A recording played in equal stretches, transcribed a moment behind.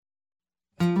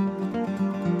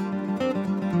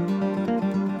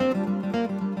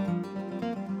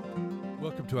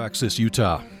to Access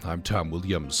Utah. I'm Tom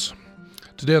Williams.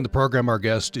 Today on the program, our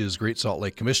guest is Great Salt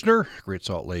Lake Commissioner, Great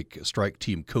Salt Lake Strike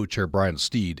Team Co-Chair Brian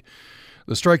Steed.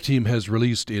 The Strike Team has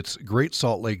released its Great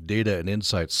Salt Lake Data and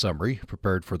Insights Summary,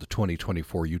 prepared for the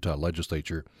 2024 Utah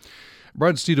Legislature.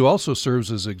 Brian Steed, who also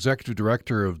serves as Executive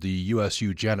Director of the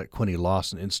USU Janet Quinney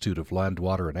Lawson Institute of Land,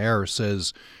 Water, and Air,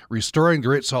 says restoring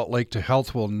Great Salt Lake to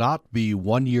health will not be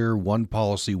one year, one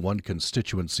policy, one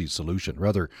constituency solution.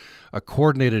 Rather, a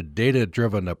coordinated,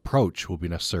 data-driven approach will be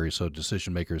necessary so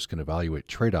decision makers can evaluate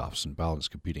trade-offs and balance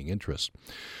competing interests.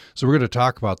 So we're going to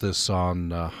talk about this on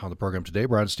the program today.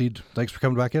 Brian Steed, thanks for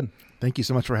coming back in. Thank you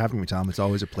so much for having me, Tom. It's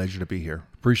always a pleasure to be here.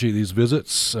 Appreciate these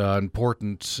visits.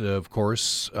 Important, of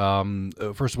course.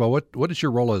 First of all, what is your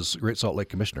role as Great Salt Lake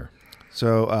Commissioner?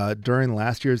 So during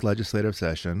last year's legislative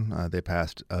session, they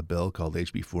passed a bill called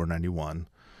HB 491,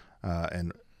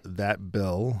 and that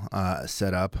bill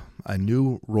set up a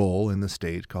new role in the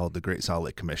state called the Great Salt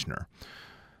Lake Commissioner.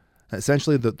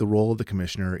 Essentially, the role of the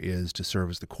commissioner is to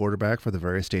serve as the quarterback for the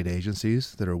various state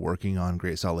agencies that are working on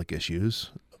Great Salt Lake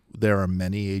issues. There are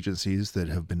many agencies that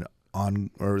have been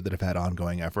that have had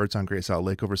ongoing efforts on Great Salt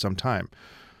Lake over some time.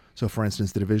 So, for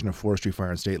instance, the Division of Forestry, Fire,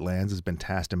 and State Lands has been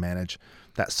tasked to manage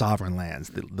that sovereign lands,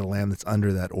 the land that's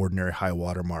under that ordinary high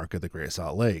water mark of the Great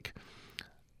Salt Lake.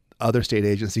 Other state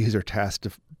agencies are tasked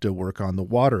to work on the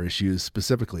water issues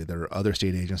specifically. There are other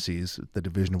state agencies, the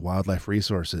Division of Wildlife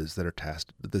Resources, that are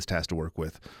tasked to work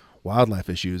with wildlife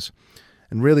issues.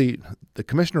 And really, the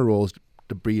commissioner role is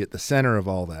to be at the center of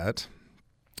all that,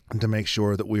 and to make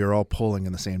sure that we are all pulling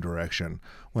in the same direction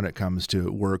when it comes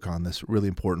to work on this really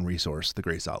important resource, the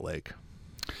Great Salt Lake.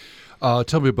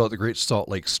 Tell me about the Great Salt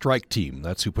Lake Strike Team.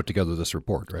 That's who put together this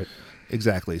report, right?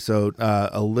 Exactly. So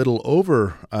a little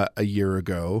over a year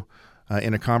ago,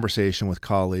 in a conversation with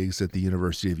colleagues at the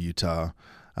University of Utah,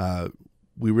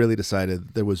 we really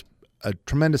decided there was a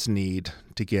tremendous need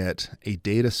to get a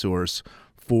data source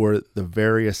for the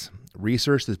various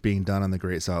research that's being done on the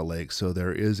Great Salt Lake. So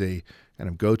there is a kind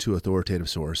of go-to authoritative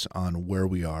source on where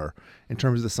we are in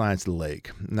terms of the science of the lake.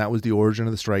 And that was the origin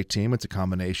of the Strike Team. It's a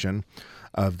combination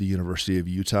of the University of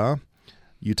Utah,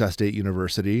 Utah State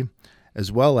University,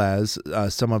 as well as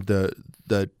some of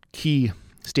the key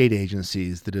state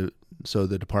agencies, so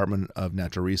the Department of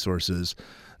Natural Resources,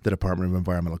 the Department of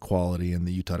Environmental Quality, and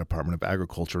the Utah Department of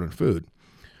Agriculture and Food.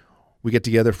 We get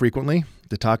together frequently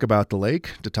to talk about the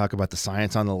lake, to talk about the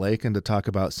science on the lake, and to talk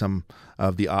about some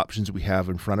of the options we have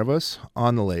in front of us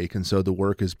on the lake. And so the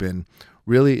work has been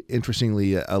really,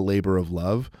 interestingly, a labor of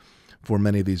love for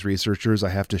many of these researchers. I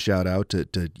have to shout out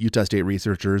to Utah State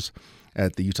researchers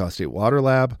at the Utah State Water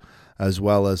Lab, as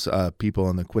well as people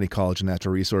in the Quinney College of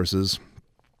Natural Resources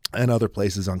and other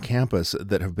places on campus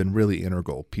that have been really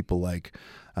integral. People like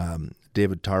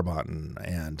David Tarbonton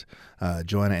and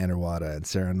Joanna Anderwada and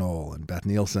Sarah Knoll and Beth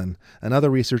Nielsen and other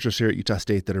researchers here at Utah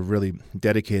State that have really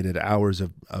dedicated hours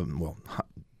of,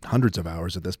 hundreds of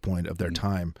hours at this point of their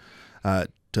time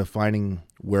to finding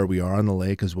where we are on the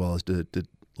lake, as well as to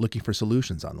looking for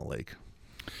solutions on the lake.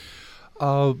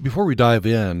 Before we dive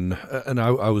in, and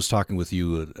I was talking with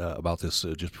you about this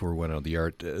just before we went on the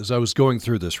air, as I was going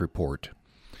through this report,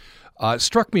 it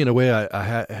struck me in a way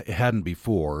I hadn't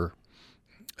before.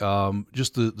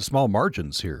 Just the small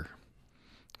margins here,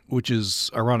 which is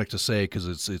ironic to say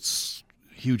because it's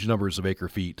huge numbers of acre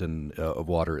feet and of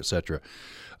water, etc.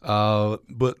 But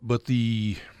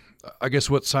I guess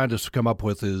what scientists come up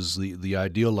with is the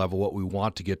ideal level. What we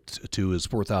want to get to is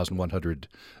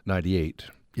 4,198.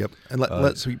 Yep, and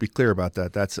let's be clear about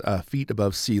that. That's feet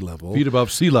above sea level. Feet above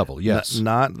sea level, yes.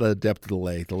 Not the depth of the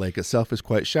lake. The lake itself is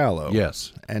quite shallow.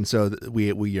 Yes. And so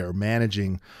we are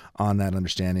managing on that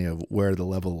understanding of where the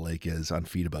level of the lake is on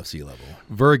feet above sea level.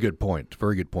 Very good point.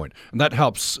 Very good point. And that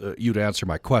helps you to answer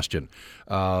my question,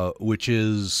 which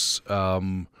is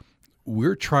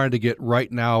we're trying to get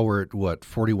right now, we're at what,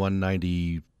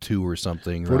 4192 or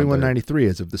something. 4193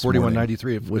 as of this morning.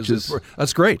 4193, which is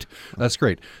that's great. That's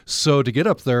great. So to get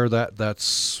up there,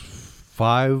 that's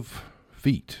 5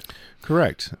 feet.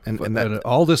 Correct. And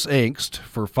all this angst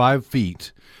for 5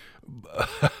 feet.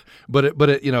 But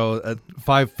it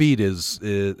 5 feet is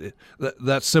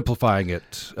that's simplifying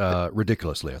it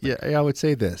ridiculously, I think. Yeah, I would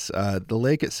say this: the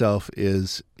lake itself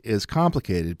is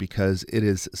complicated because it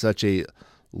is such a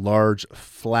large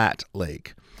flat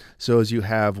lake. So as you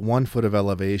have 1 foot of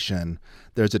elevation,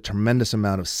 there's a tremendous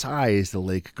amount of size the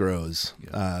lake grows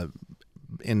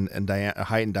in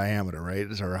height and diameter, right?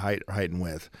 Or height and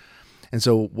width. And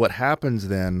so what happens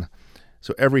then?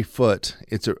 So every foot,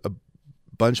 it's a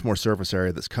bunch more surface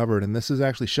area that's covered, and this is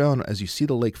actually shown as you see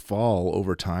the lake fall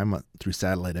over time through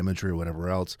satellite imagery or whatever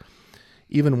else.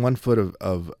 Even 1 foot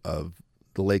of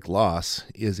the the lake loss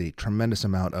is a tremendous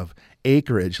amount of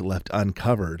acreage left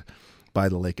uncovered by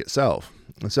the lake itself.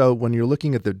 And so when you're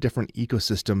looking at the different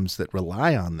ecosystems that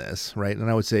rely on this, right,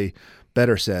 and I would say,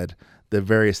 better said, the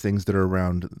various things that are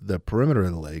around the perimeter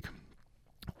of the lake,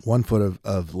 1 foot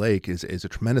of lake is a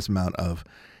tremendous amount of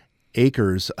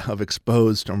acres of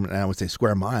exposed, or I would say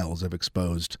square miles of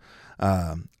exposed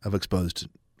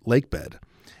lake bed.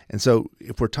 And so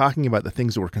if we're talking about the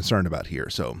things that we're concerned about here,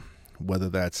 so whether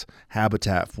that's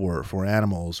habitat for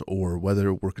animals or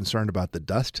whether we're concerned about the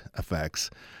dust effects,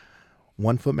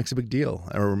 1 foot makes a big deal,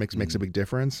 or makes a big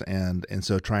difference. And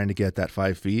so trying to get that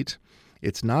 5 feet,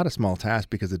 it's not a small task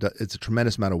because it's a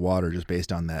tremendous amount of water just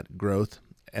based on that growth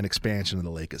and expansion of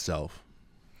the lake itself.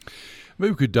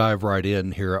 Maybe we could dive right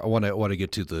in here. I want to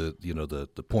get to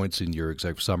the points in your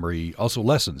executive summary. Also,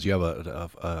 lessons. You have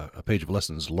a page of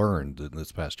lessons learned in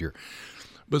this past year.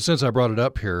 But since I brought it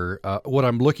up here, what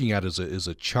I'm looking at is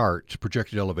a chart,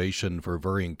 projected elevation for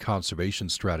varying conservation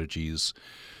strategies.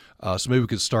 So maybe we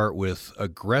could start with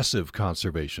aggressive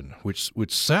conservation, which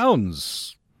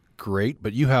sounds great,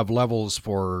 but you have levels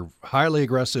for highly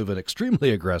aggressive and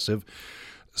extremely aggressive.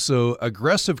 So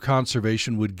aggressive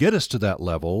conservation would get us to that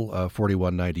level,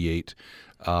 4198,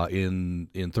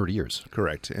 in 30 years.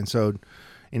 Correct. And so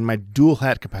in my dual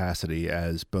hat capacity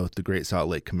as both the Great Salt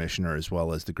Lake Commissioner as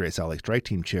well as the Great Salt Lake Strike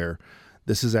Team Chair,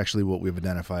 this is actually what we've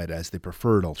identified as the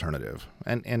preferred alternative.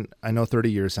 And I know 30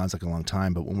 years sounds like a long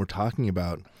time, but when we're talking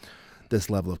about this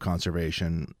level of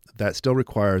conservation, that still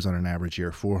requires on an average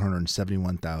year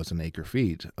 471,000 acre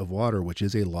feet of water, which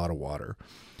is a lot of water.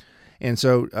 And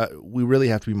so we really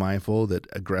have to be mindful that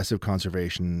aggressive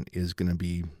conservation is going to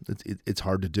be, it's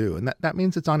hard to do. And that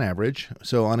means it's on average.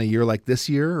 So on a year like this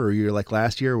year or a year like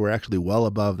last year, we're actually well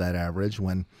above that average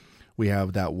when we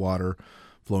have that water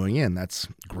flowing in. That's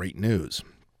great news.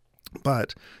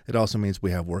 But it also means we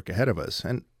have work ahead of us.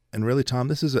 And really, Tom,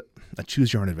 this is a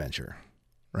choose your own adventure,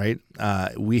 right?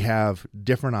 We have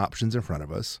different options in front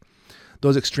of us.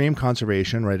 Those extreme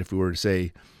conservation, right, if we were to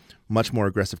say, much more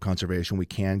aggressive conservation, we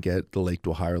can get the lake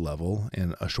to a higher level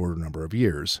in a shorter number of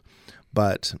years.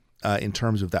 But in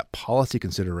terms of that policy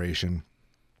consideration,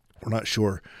 we're not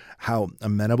sure how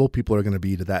amenable people are going to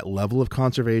be to that level of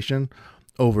conservation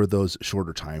over those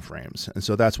shorter time frames. And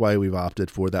so that's why we've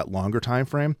opted for that longer time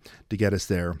frame to get us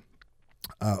there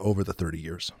over the 30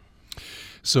 years.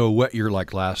 So wet year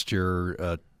like last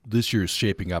year, this year is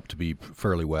shaping up to be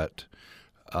fairly wet.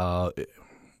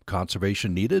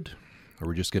 Conservation needed? Are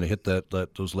we just going to hit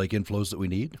those lake inflows that we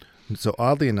need? So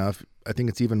oddly enough, I think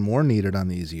it's even more needed on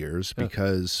these years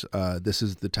because this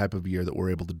is the type of year that we're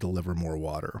able to deliver more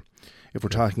water. If we're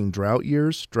talking drought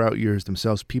years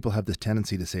themselves, people have this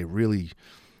tendency to say, really,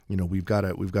 we've got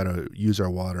to use our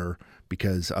water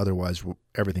because otherwise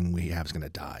everything we have is going to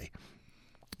die.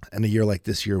 And a year like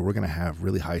this year, we're going to have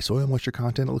really high soil moisture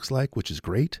content, it looks like, which is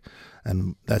great.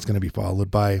 And that's going to be followed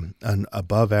by an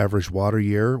above average water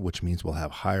year, which means we'll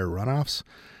have higher runoffs.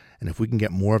 And if we can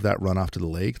get more of that runoff to the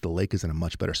lake is in a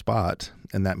much better spot.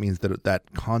 And that means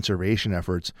that conservation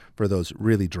efforts for those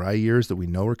really dry years that we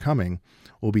know are coming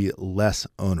will be less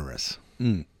onerous.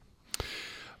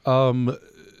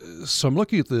 So I'm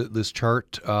looking at this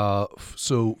chart.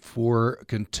 So for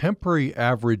contemporary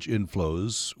average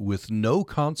inflows with no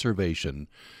conservation,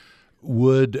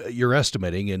 would, you're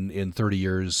estimating in 30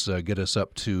 years, get us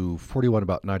up to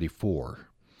 41/94?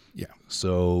 Yeah.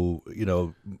 So,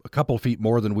 a couple of feet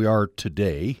more than we are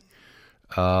today.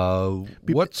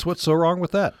 What's so wrong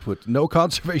with that? With no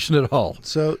conservation at all?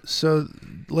 So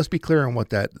let's be clear on what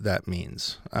that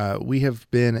means. We have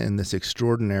been in this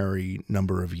extraordinary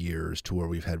number of years to where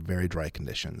we've had very dry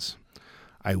conditions.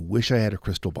 I wish I had a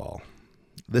crystal ball.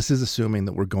 This is assuming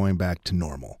that we're going back to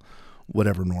normal,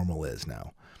 whatever normal is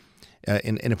now.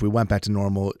 And if we went back to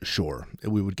normal, sure,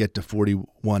 we would get to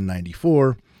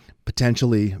 41/94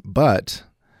 potentially, but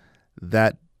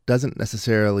that doesn't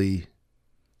necessarily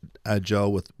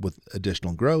gel with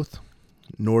additional growth,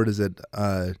 nor does it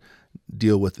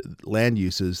deal with land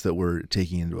uses that we're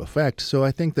taking into effect. So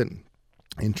I think that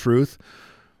in truth,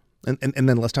 and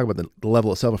then let's talk about the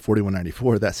level itself of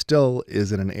 41/94, that still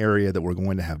is in an area that we're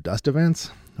going to have dust events.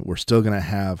 We're still going to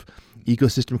have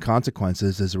ecosystem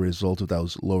consequences as a result of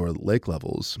those lower lake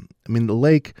levels. I mean, the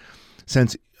lake,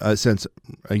 since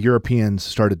Europeans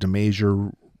started to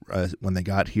measure when they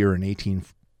got here in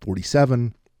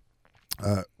 1847,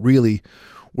 really,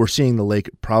 we're seeing the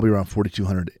lake probably around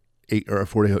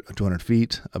 4,200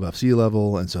 feet above sea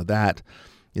level, and so that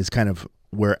is kind of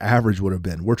where average would have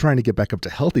been. We're trying to get back up to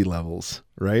healthy levels,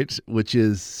 right? Which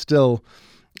is still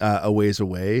a ways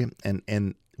away,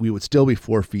 and we would still be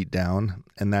 4 feet down,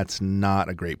 and that's not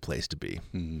a great place to be.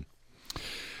 Mm-hmm.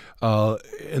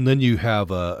 And then you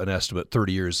have an estimate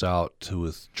 30 years out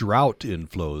with drought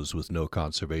inflows with no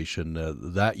conservation.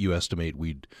 That you estimate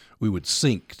we would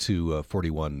sink to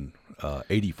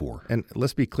 4184. And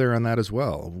let's be clear on that as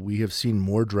well. We have seen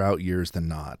more drought years than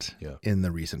not in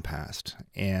the recent past.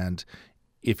 And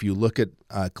if you look at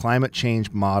climate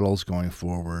change models going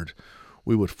forward,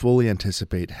 we would fully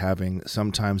anticipate having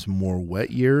sometimes more wet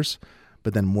years,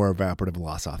 but then more evaporative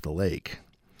loss off the lake.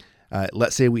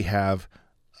 Let's say we have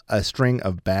a string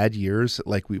of bad years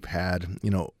like we've had,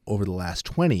 over the last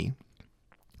 20.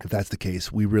 If that's the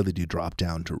case, we really do drop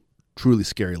down to truly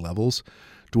scary levels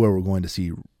to where we're going to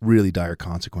see really dire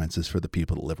consequences for the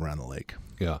people that live around the lake.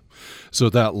 Yeah. So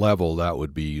at that level, that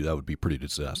would be pretty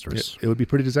disastrous. It would be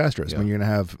pretty disastrous. Yeah. I mean, you're going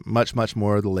to have much, much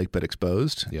more of the lake bed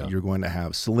exposed. Yeah. You're going to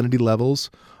have salinity levels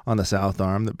on the south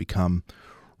arm that become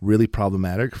really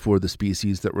problematic for the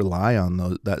species that rely on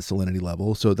that salinity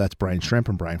level. So that's brine shrimp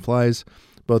and brine flies,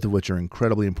 both of which are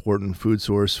incredibly important food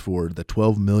source for the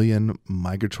 12 million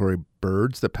migratory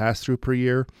birds that pass through per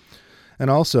year.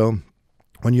 And also,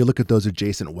 when you look at those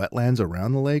adjacent wetlands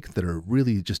around the lake that are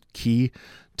really just key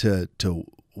to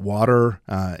water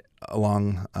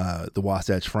along the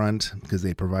Wasatch Front, because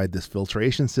they provide this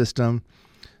filtration system,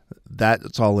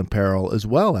 that's all in peril, as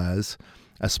well as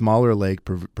a smaller lake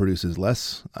produces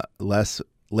less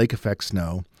lake effect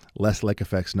snow. Less lake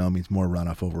effect snow means more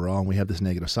runoff overall, and we have this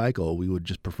negative cycle. We would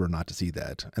just prefer not to see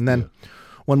that. And then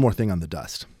one more thing on the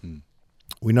dust.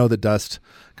 We know that dust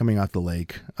coming off the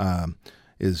lake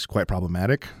is quite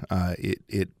problematic.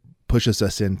 It pushes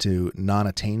us into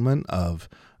non-attainment of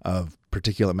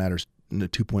particulate matters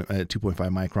 2.5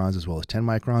 microns as well as 10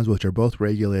 microns, which are both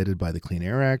regulated by the Clean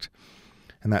Air Act.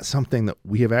 And that's something that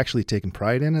we have actually taken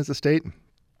pride in as a state.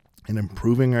 In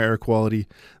improving our air quality,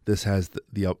 this has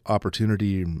the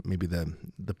opportunity, maybe the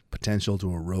potential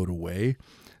to erode away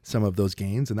some of those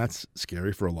gains, and that's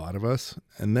scary for a lot of us.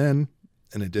 And then,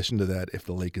 in addition to that, if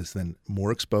the lake is then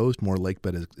more exposed, more lake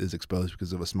bed is exposed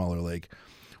because of a smaller lake,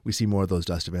 we see more of those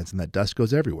dust events, and that dust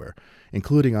goes everywhere,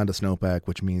 including onto snowpack,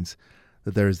 which means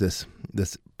that there's this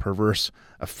perverse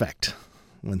effect.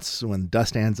 When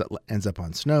dust ends up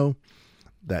on snow,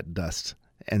 that dust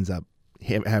ends up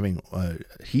having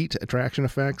heat attraction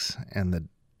effects, and the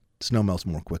snow melts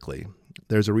more quickly.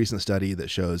 There's a recent study that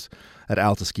shows at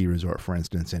Alta Ski Resort, for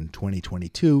instance, in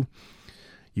 2022,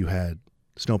 you had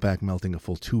snowpack melting a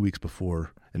full 2 weeks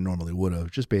before it normally would have,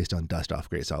 just based on dust off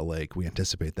Great Salt Lake. We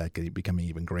anticipate that becoming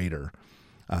even greater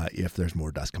if there's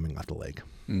more dust coming off the lake.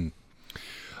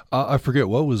 I forget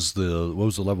what was the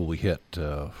level we hit 3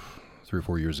 or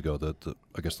 4 years ago.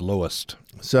 I guess the lowest.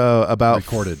 So about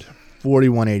recorded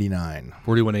 4189.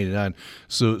 4189.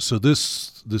 So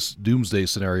this doomsday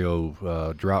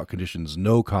scenario, drought conditions,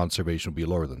 no conservation would be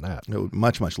lower than that. No,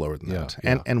 much lower than that.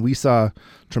 Yeah. And we saw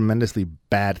tremendously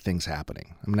bad things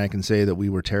happening. I mean, I can say that we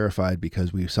were terrified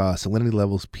because we saw salinity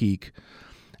levels peak,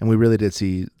 and we really did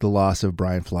see the loss of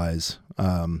brine flies.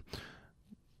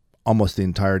 Almost the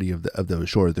entirety of the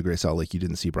shore of the Great Salt Lake, you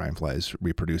didn't see brine flies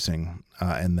reproducing.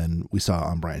 And then we saw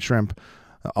on brine shrimp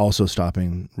also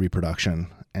stopping reproduction.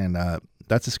 And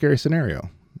that's a scary scenario.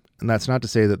 And that's not to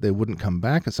say that they wouldn't come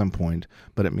back at some point,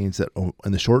 but it means that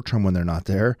in the short term, when they're not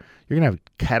there, you're going to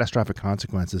have catastrophic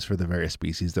consequences for the various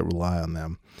species that rely on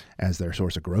them as their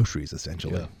source of groceries,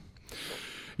 essentially.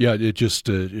 Yeah, it just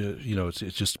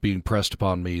it's just being pressed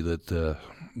upon me that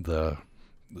the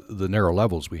narrow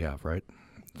levels we have, right?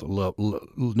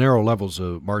 Narrow levels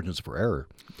of margins for error.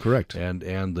 Correct. And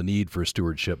the need for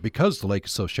stewardship because the lake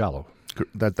is so shallow.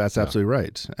 That's absolutely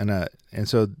right. And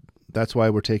so that's why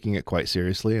we're taking it quite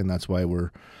seriously, and that's why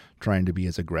we're trying to be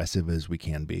as aggressive as we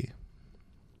can be.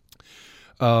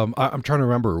 I'm trying to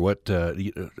remember what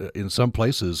in some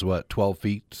places 12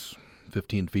 feet,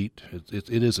 15 feet. It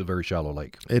is a very shallow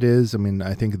lake. It is. I mean,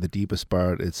 I think the deepest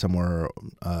part is somewhere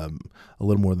a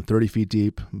little more than 30 feet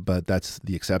deep, but that's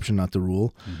the exception, not the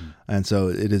rule. Mm-hmm. And so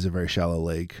it is a very shallow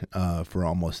lake for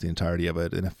almost the entirety of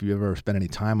it. And if you ever spend any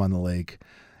time on the lake,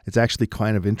 it's actually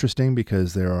kind of interesting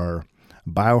because there are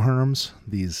bioherms,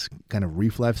 these kind of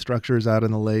reef life structures out in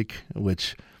the lake,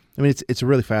 which, I mean, it's a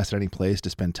really fascinating place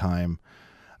to spend time.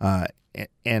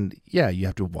 And yeah, you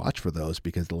have to watch for those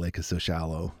because the lake is so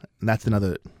shallow. And that's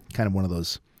another kind of one of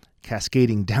those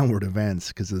cascading downward events,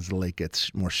 because as the lake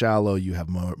gets more shallow, you have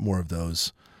more of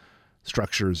those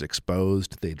structures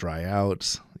exposed. They dry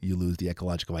out. You lose the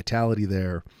ecological vitality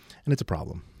there, and it's a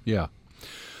problem. Yeah.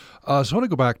 So I want to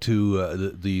go back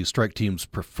to the strike team's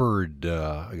preferred,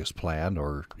 plan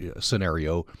or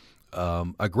scenario,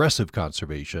 aggressive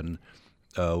conservation.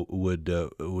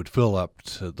 would fill up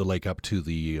the lake up to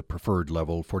the preferred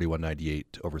level,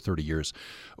 4198 over 30 years.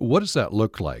 What does that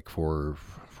look like for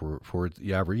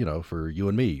the average, for you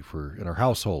and me, for in our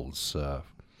households?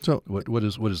 So what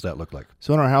does that look like?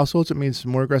 So in our households, it means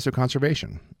more aggressive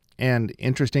conservation. And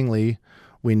interestingly,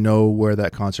 we know where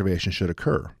that conservation should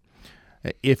occur.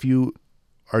 If you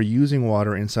are using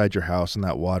water inside your house and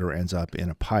that water ends up in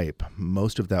a pipe,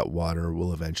 most of that water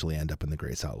will eventually end up in the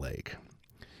Great Salt Lake.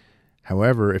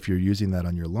 However, if you're using that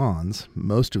on your lawns,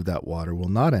 most of that water will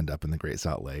not end up in the Great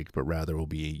Salt Lake, but rather will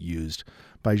be used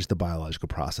by just the biological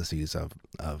processes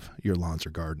of your lawns or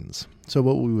gardens. So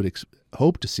what we would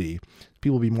hope to see,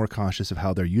 people be more conscious of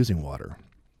how they're using water.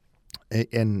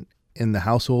 And in the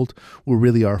household, we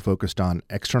really are focused on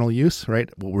external use, right?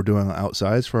 What we're doing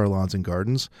outside for our lawns and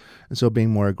gardens. And so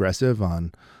being more aggressive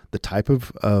on the type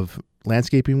of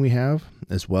landscaping we have,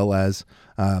 as well as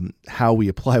how we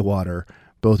apply water,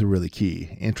 both are really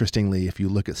key. Interestingly, if you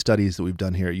look at studies that we've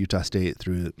done here at Utah State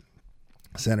through the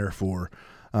Center for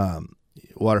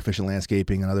Water Efficient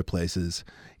Landscaping and other places,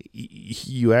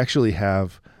 you actually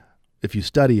have, if you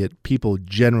study it, people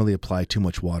generally apply too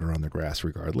much water on their grass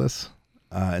regardless.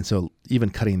 And so even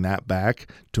cutting that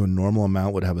back to a normal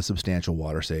amount would have a substantial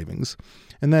water savings.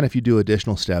 And then if you do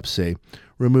additional steps, say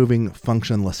removing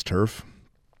functionless turf,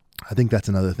 I think that's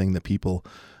another thing that people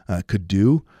could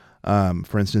do.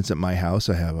 For instance, at my house,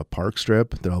 I have a park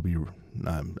strip that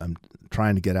I'm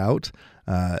trying to get out.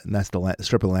 And that's the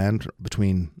strip of land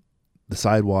between the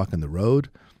sidewalk and the road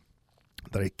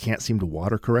that I can't seem to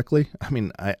water correctly. I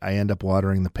mean, I end up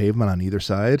watering the pavement on either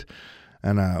side.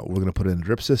 And we're going to put in a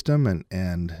drip system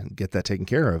and get that taken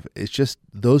care of. It's just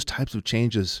those types of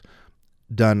changes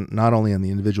done not only on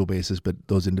the individual basis, but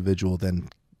those individual then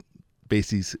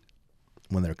bases,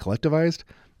 when they're collectivized,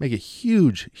 make a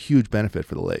huge, huge benefit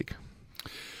for the lake.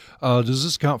 Does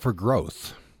this account for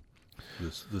growth,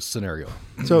 this scenario?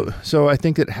 So I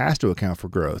think it has to account for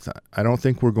growth. I don't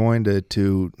think we're going to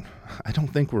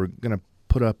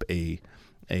put up a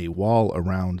wall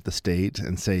around the state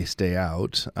and say, stay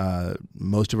out.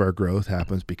 Most of our growth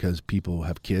happens because people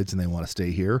have kids and they want to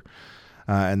stay here.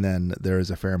 And then there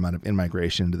is a fair amount of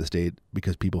in-migration into the state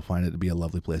because people find it to be a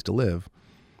lovely place to live.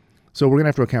 So we're going to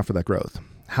have to account for that growth.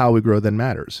 How we grow then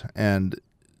matters. And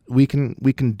we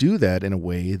can do that in a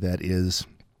way that is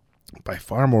by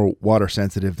far more water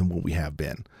sensitive than what we have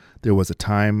been. There was a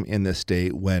time in this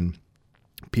state when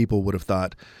people would have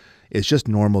thought, it's just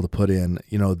normal to put in,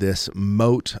 this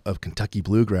moat of Kentucky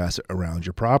bluegrass around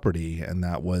your property, and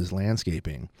that was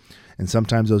landscaping. And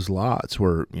sometimes those lots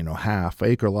were,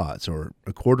 half-acre lots or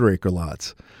a quarter-acre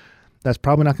lots. That's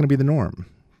probably not going to be the norm.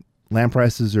 Land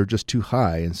prices are just too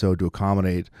high, and so to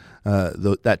accommodate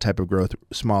that type of growth,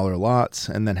 smaller lots,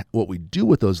 and then what we do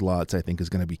with those lots, I think, is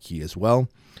going to be key as well.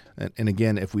 And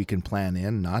again, if we can plan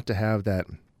in not to have that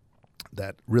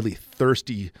really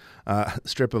thirsty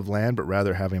strip of land, but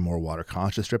rather have a more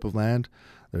water-conscious strip of land,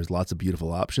 there's lots of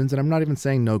beautiful options. And I'm not even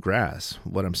saying no grass.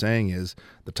 What I'm saying is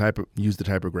use the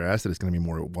type of grass that is going to be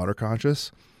more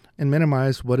water-conscious and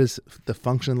minimize what is the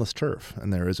functionless turf.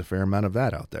 And there is a fair amount of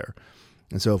that out there.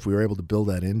 And so if we were able to build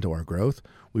that into our growth,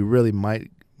 we really might,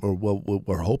 or what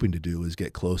we're hoping to do is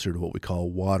get closer to what we call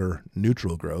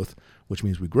water-neutral growth, which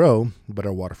means we grow, but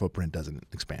our water footprint doesn't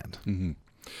expand. Mm-hmm.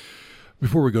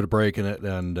 Before we go to break,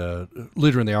 and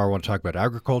later in the hour, I want to talk about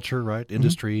agriculture, right?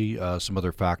 Industry, some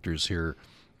other factors here.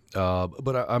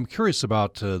 But I'm curious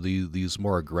about these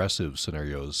more aggressive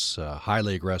scenarios,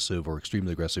 highly aggressive or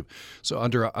extremely aggressive. So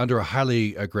under a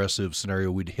highly aggressive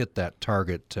scenario, we'd hit that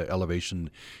target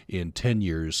elevation in 10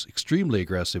 years, extremely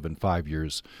aggressive in 5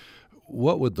 years.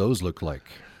 What would those look like?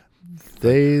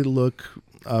 They look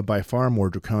by far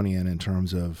more draconian in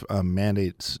terms of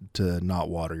mandates to not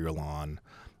water your lawn,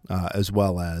 as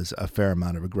well as a fair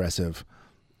amount of aggressive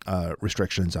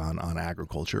restrictions on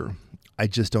agriculture. I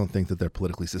just don't think that they're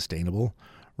politically sustainable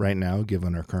right now,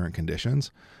 given our current conditions.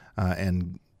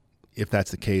 And if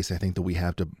that's the case, I think that we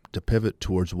have to pivot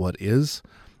towards what is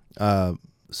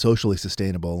socially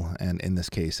sustainable. And in this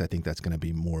case, I think that's going to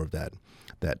be more of that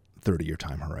 30-year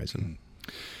time horizon.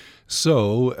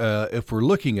 So if we're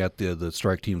looking at the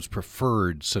strike team's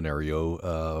preferred scenario,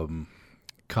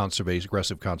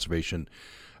 aggressive conservation,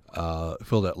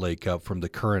 fill that lake up from the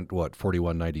current,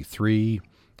 4193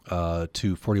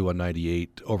 to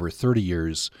 4198 over 30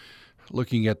 years.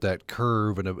 Looking at that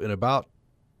curve, in about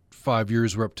 5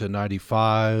 years, we're up to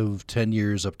 95, 10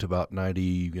 years up to about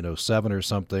 97 or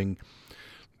something.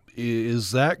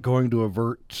 Is that going to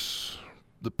avert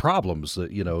the problems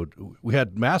that, we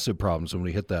had massive problems when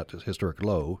we hit that historic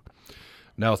low?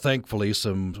 Now, thankfully,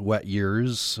 some wet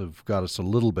years have got us a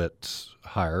little bit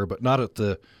higher, but not at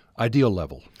the ideal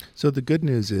level. So the good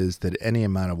news is that any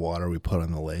amount of water we put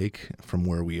on the lake from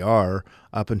where we are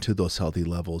up into those healthy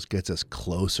levels gets us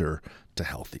closer to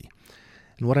healthy.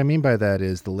 And what I mean by that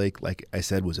is the lake, like I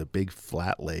said, was a big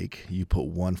flat lake. You put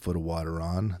 1 foot of water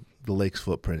on, the lake's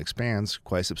footprint expands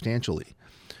quite substantially.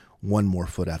 1 more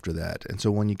foot after that. And so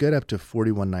when you get up to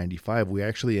 4195, we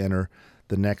actually enter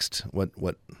the next, what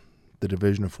the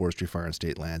Division of Forestry, Fire, and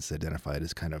State Lands identified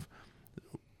as kind of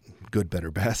good,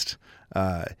 better, best.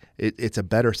 It's a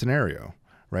better scenario,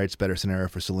 right? It's a better scenario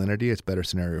for salinity. It's a better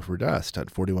scenario for dust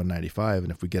at 4195.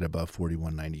 And if we get above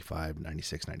 4195,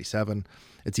 96, 97,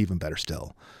 it's even better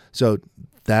still. So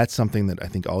that's something that I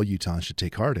think all Utahns should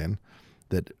take heart in,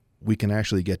 that we can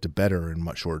actually get to better in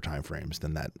much shorter time frames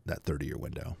than that 30-year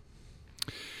window.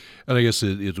 And I guess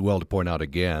it's well to point out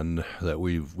again that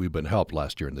we've been helped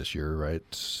last year and this year,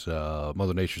 right?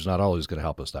 Mother Nature's not always going to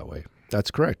help us that way.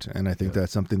 That's correct. And I think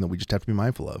that's something that we just have to be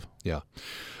mindful of. Yeah.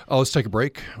 Let's take a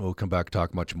break. We'll come back and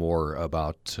talk much more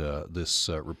about this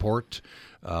report.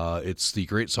 It's the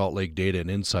Great Salt Lake Data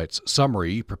and Insights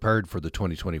Summary prepared for the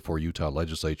 2024 Utah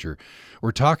Legislature.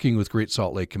 We're talking with Great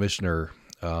Salt Lake Commissioner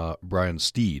Brian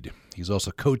Steed. He's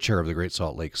also co-chair of the Great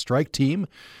Salt Lake Strike Team,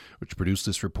 which produced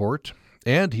this report.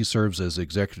 And he serves as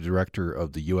executive director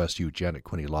of the USU Janet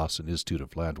Quinney Lawson Institute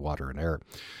of Land, Water, and Air.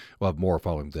 We'll have more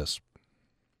following this.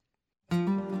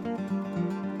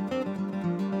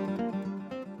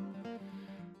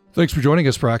 Thanks for joining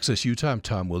us for Access Utah. I'm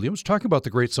Tom Williams, talking about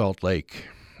the Great Salt Lake.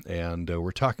 And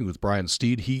we're talking with Brian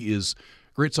Steed. He is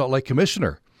Great Salt Lake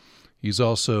Commissioner. He's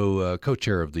also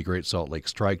co-chair of the Great Salt Lake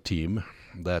Strike Team.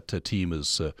 That team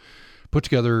is put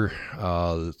together,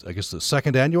 I guess, the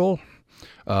second annual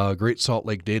Great Salt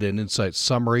Lake Data and Insights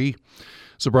Summary.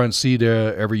 So, Brian Steed,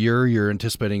 every year you're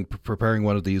anticipating preparing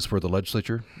one of these for the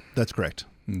legislature? That's correct.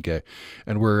 Okay.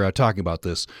 And we're talking about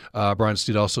this. Brian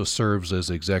Steed also serves as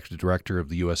executive director of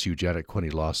the USU Janet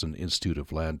Quinney Lawson Institute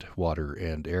of Land, Water,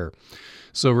 and Air.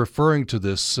 So, referring to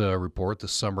this report, the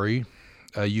summary,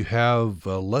 you have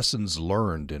lessons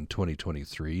learned in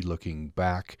 2023, looking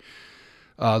back.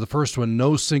 The first one,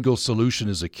 no single solution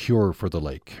is a cure for the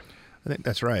lake. I think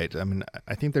that's right. I mean,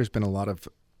 I think there's been a lot of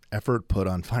effort put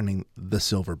on finding the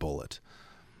silver bullet.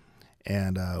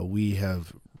 And we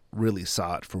have really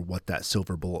sought for what that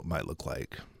silver bullet might look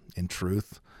like. In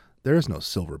truth, there is no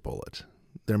silver bullet.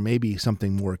 There may be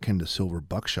something more akin to silver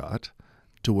buckshot,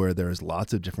 to where there's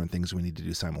lots of different things we need to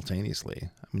do simultaneously.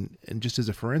 I mean, and just as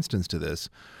a for instance to this,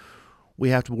 we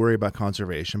have to worry about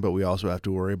conservation, but we also have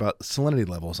to worry about salinity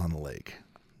levels on the lake.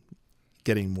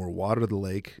 Getting more water to the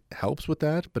lake helps with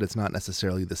that, but it's not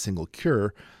necessarily the single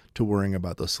cure to worrying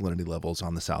about those salinity levels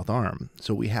on the South Arm.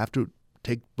 So we have to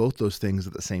take both those things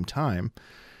at the same time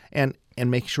and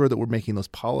make sure that we're making those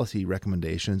policy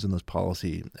recommendations and those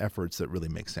policy efforts that really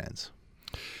make sense.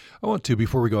 I want to,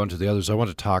 before we go on to the others, I want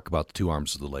to talk about the two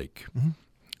arms of the lake.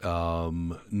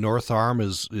 Mm-hmm. North Arm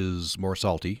is more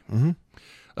salty. Mm-hmm.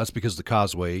 That's because the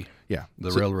causeway,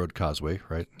 the railroad causeway,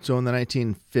 right? So in the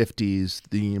 1950s,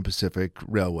 the Union Pacific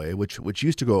Railway, which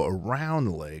used to go around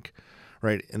the lake,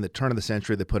 right? In the turn of the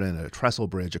century, they put in a trestle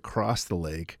bridge across the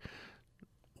lake,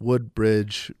 wood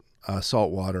bridge,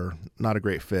 salt water, not a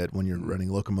great fit when you're running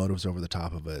locomotives over the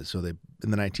top of it. So they,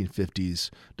 in the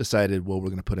 1950s, decided, well, we're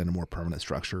going to put in a more permanent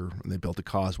structure, and they built a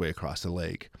causeway across the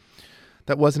lake.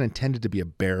 That wasn't intended to be a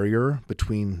barrier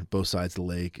between both sides of the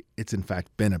lake. It's in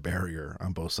fact been a barrier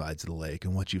on both sides of the lake.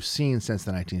 And what you've seen since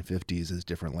the 1950s is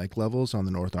different lake levels on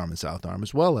the North Arm and South Arm,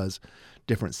 as well as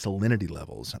different salinity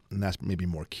levels. And that's maybe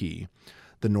more key.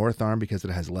 The North Arm, because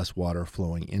it has less water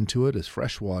flowing into it, as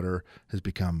fresh water has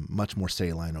become much more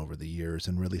saline over the years.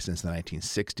 And really since the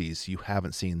 1960s, you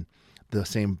haven't seen the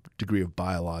same degree of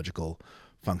biological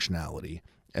functionality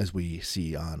as we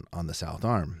see on the South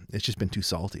Arm. It's just been too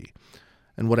salty.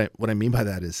 And what I mean by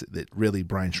that is that really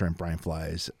brine shrimp, brine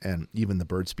flies, and even the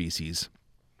bird species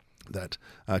that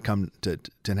come to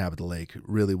inhabit the lake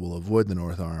really will avoid the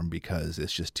North Arm because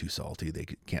it's just too salty. They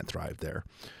can't thrive there.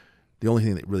 The only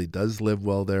thing that really does live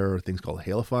well there are things called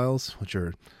halophiles, which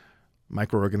are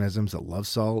microorganisms that love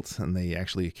salt, and they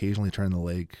actually occasionally turn the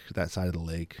lake, that side of the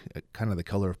lake, kind of the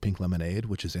color of pink lemonade,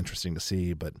 which is interesting to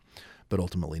see, but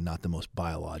ultimately not the most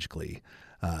biologically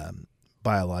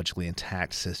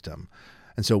intact system.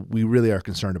 And so we really are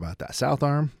concerned about that South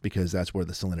Arm because that's where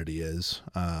the salinity is,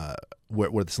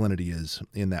 where the salinity is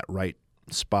in that right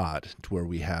spot to where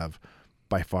we have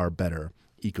by far better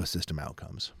ecosystem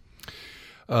outcomes.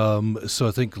 So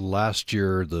I think last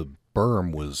year the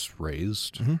berm was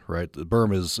raised, right? The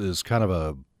berm is kind of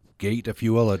a gate, if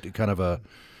you will, kind of a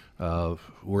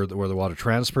where the water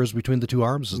transfers between the two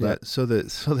arms?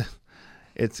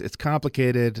 It's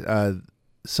complicated.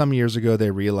 Some years ago,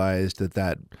 they realized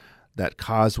that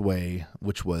causeway,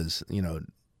 which was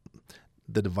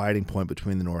the dividing point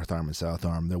between the north arm and south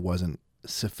arm, there wasn't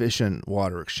sufficient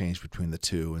water exchange between the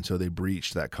two, and so they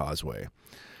breached that causeway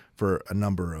for a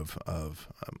number of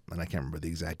and I can't remember the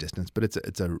exact distance, but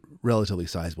it's a relatively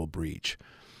sizable breach.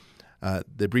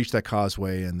 They breached that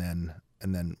causeway, and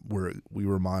then we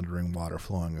were monitoring water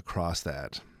flowing across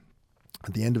that.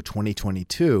 At the end of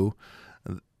 2022,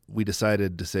 we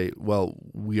decided to say, well,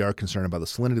 we are concerned about the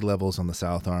salinity levels on the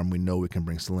south arm. We know we can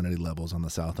bring salinity levels on the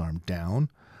south arm down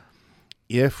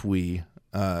if we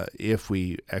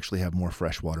actually have more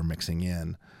fresh water mixing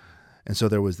in. And so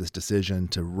there was this decision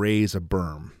to raise a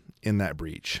berm in that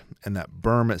breach. And that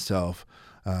berm itself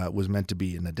was meant to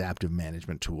be an adaptive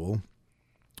management tool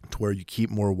to where you keep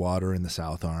more water in the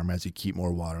south arm. As you keep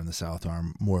more water in the south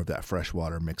arm, more of that fresh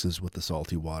water mixes with the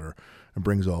salty water and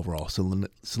brings overall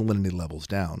salinity levels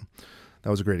down. That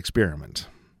was a great experiment,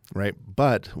 right?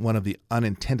 But one of the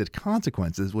unintended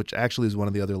consequences, which actually is one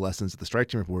of the other lessons of the strike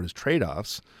team report, is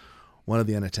trade-offs. One of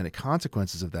the unintended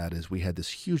consequences of that is we had this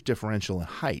huge differential in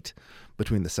height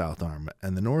between the south arm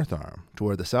and the north arm, to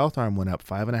where the south arm went up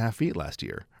 5.5 feet last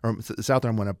year. Or the south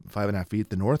arm went up 5.5 feet.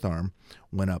 The north arm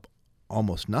went up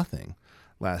almost nothing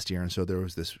last year. And so there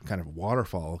was this kind of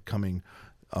waterfall coming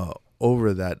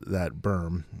over that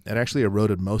berm. It actually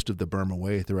eroded most of the berm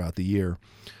away throughout the year.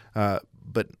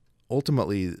 But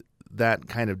ultimately, that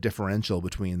kind of differential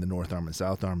between the north arm and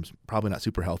south arm is probably not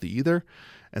super healthy either.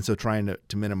 And so trying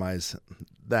to minimize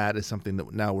that is something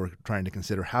that now we're trying to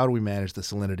consider. How do we manage the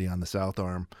salinity on the south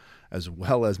arm, as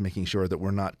well as making sure that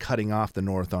we're not cutting off the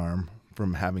north arm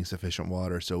from having sufficient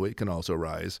water so it can also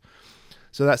rise?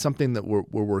 So that's something that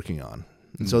we're working on.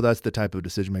 And so that's the type of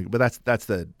decision making. But that's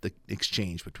the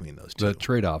exchange between those two. The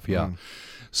trade-off, yeah.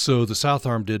 So the south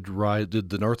arm did rise. Did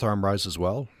the north arm rise as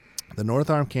well? The north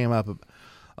arm came up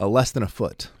less than a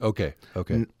foot. Okay.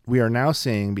 We are now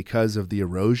seeing, because of the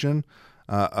erosion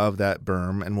of that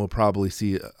berm, and we'll probably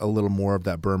see a little more of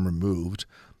that berm removed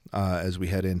as we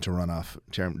head into runoff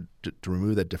to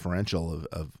remove that differential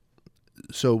of.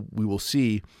 So we will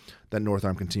see that north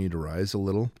arm continue to rise a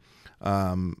little.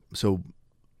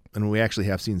 And we actually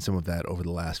have seen some of that over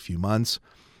the last few months,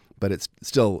 but it's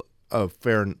still a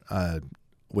fair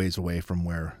ways away from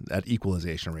where that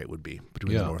equalization rate would be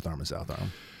between the north arm and south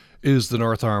arm. Is the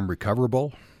north arm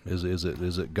recoverable? Is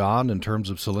it gone in terms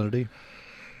of salinity?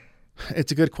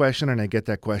 It's a good question, and I get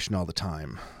that question all the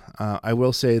time. I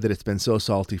will say that it's been so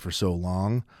salty for so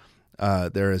long.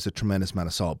 There is a tremendous amount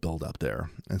of salt buildup there,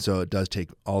 and so it does take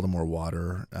all the more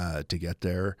water to get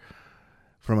there.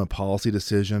 From a policy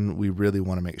decision, we really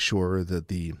want to make sure that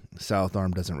the south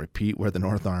arm doesn't repeat where the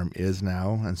north arm is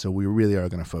now. And so we really are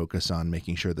going to focus on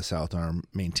making sure the south arm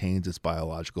maintains its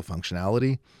biological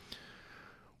functionality.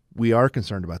 We are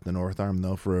concerned about the north arm,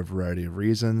 though, for a variety of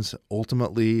reasons.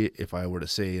 Ultimately, if I were to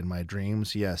say in my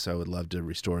dreams, yes, I would love to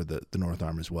restore the north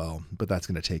arm as well. But that's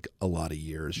going to take a lot of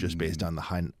years just based on the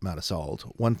high amount of salt.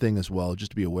 One thing as well,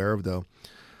 just to be aware of, though,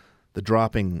 the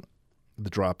dropping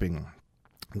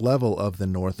level of the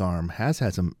north arm has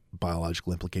had some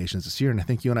biological implications this year. And I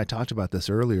think you and I talked about this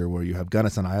earlier, where you have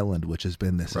Gunnison Island, which has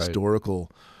been this historical,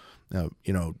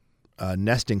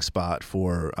 nesting spot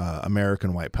for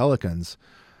American white pelicans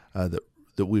that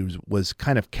was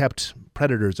kind of kept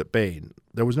predators at bay.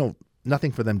 There was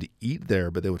nothing for them to eat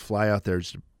there, but they would fly out there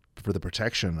just for the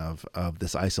protection of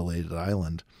this isolated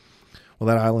island. Well,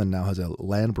 that island now has a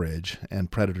land bridge, and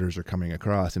predators are coming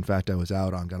across. In fact, I was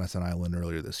out on Gunnison Island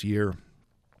earlier this year,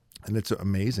 and it's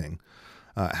amazing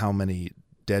how many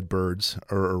dead birds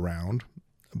are around.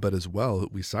 But as well,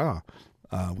 we saw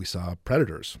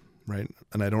predators, right?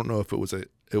 And I don't know if it was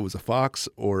a fox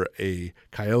or a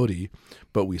coyote,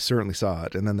 but we certainly saw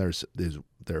it. And then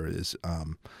there is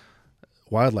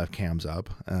wildlife cams up.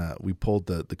 We pulled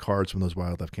the cards from those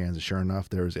wildlife cams, and sure enough,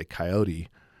 there is a coyote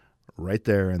right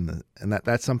there, and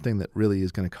that's something that really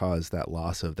is going to cause that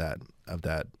loss of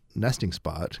that nesting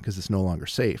spot, because it's no longer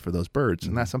safe for those birds.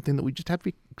 And that's something that we just have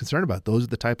to be concerned about. Those are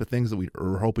the type of things that we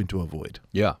are hoping to avoid.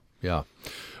 Yeah.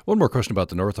 One more question about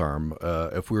the north arm.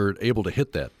 If we're able to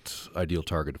hit that ideal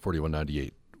target of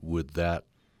 4198, would that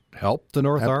help the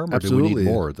north arm, or absolutely. Do we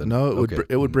need more than? No,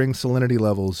 it would bring salinity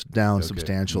levels down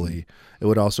substantially. It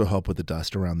would also help with the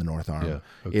dust around the north arm.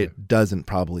 Yeah. It doesn't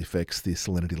probably fix the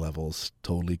salinity levels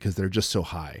totally, because they're just so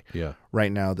high. Yeah.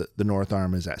 Right now, the north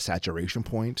arm is at saturation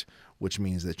point, which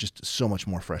means that just so much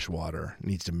more fresh water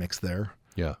needs to mix there.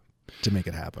 Yeah. To make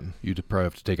it happen. You'd probably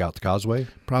have to take out the causeway?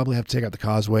 Probably have to take out the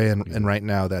causeway, and right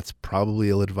now that's probably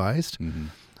ill-advised.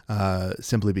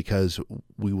 simply because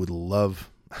we would love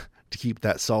to keep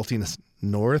that saltiness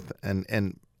north and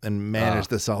manage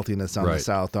the saltiness on the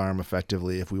south arm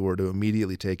effectively. If we were to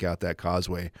immediately take out that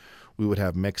causeway, we would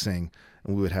have mixing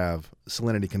and we would have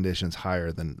salinity conditions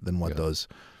higher than what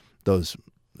those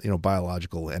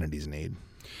biological entities need.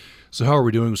 So how are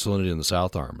we doing with salinity in the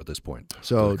south arm at this point?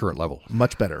 So the current level,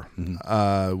 much better.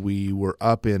 We were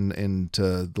up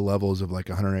into the levels of like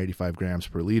 185 grams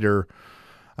per liter.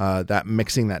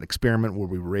 That experiment where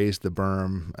we raised the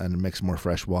berm and mixed more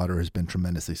fresh water has been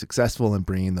tremendously successful in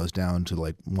bringing those down to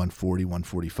like 140,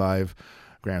 145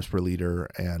 grams per liter,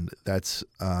 and that's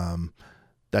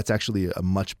actually a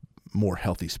much more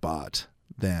healthy spot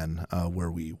than where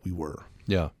we were.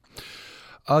 Yeah.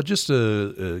 Just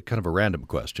a kind of a random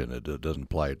question. It doesn't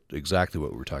apply exactly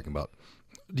what we were talking about.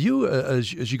 Do you,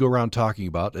 as you go around talking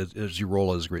about, as you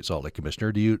roll as Great Salt Lake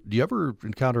Commissioner, do you ever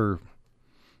encounter,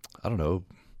 I don't know,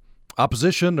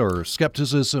 opposition or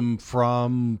skepticism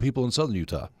from people in southern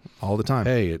Utah? All the time.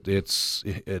 Hey, it's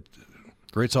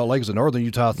Great Salt Lake is a northern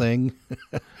Utah thing.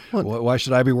 Why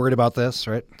should I be worried about this,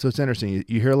 right? So it's interesting.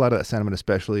 You hear a lot of that sentiment,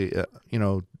 especially,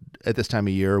 at this time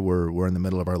of year, we're in the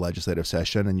middle of our legislative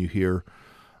session, and you hear,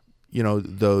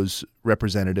 those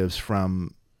representatives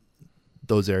from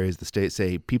those areas of the state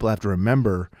say people have to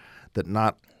remember that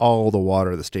not all the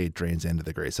water of the state drains into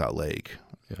the Great Salt Lake.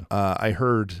 Yeah. I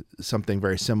heard something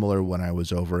very similar when I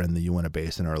was over in the Uinta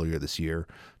Basin earlier this year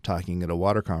talking at a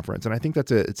water conference, and I think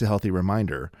it's a healthy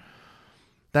reminder.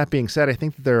 That being said, I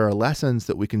think that there are lessons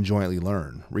that we can jointly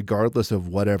learn, regardless of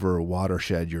whatever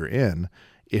watershed you're in.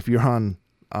 If you're on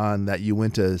that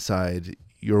Uinta side,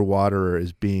 your water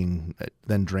is being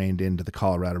then drained into the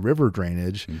Colorado River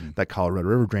drainage. Mm-hmm. That Colorado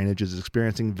River drainage is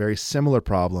experiencing very similar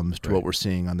problems to what we're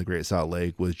seeing on the Great Salt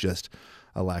Lake, with just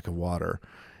a lack of water.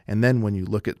 And then when you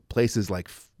look at places like,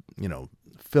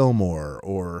 Fillmore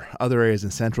or other areas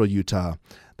in central Utah,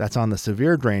 that's on the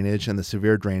severe drainage, and the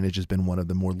severe drainage has been one of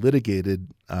the more litigated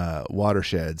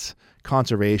watersheds.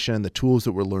 Conservation, the tools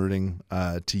that we're learning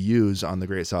to use on the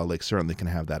Great Salt Lake certainly can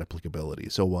have that applicability.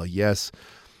 So while, yes,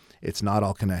 it's not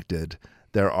all connected,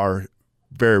 there are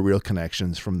very real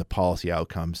connections from the policy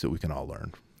outcomes that we can all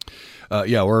learn.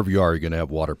 Wherever you are, you're going to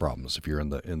have water problems. If you're in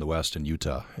the West in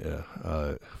Utah,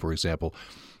 for example.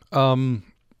 I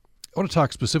want to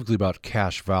talk specifically about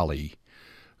Cache Valley.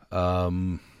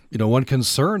 One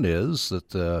concern is that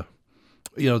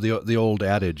the old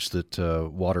adage that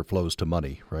water flows to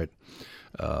money, right?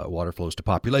 Water flows to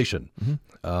population.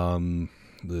 Mm-hmm.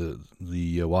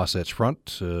 The Wasatch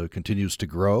Front continues to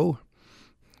grow.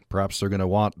 Perhaps they're going to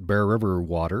want Bear River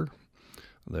water.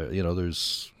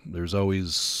 There's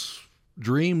always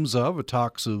dreams of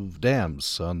talks of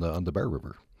dams on the Bear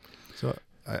River. So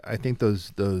I think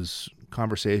those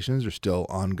conversations are still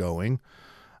ongoing.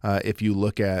 If you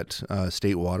look at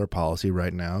state water policy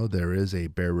right now, there is a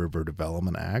Bear River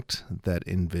Development Act that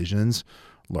envisions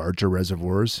larger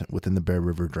reservoirs within the Bear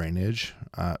River drainage.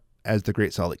 As the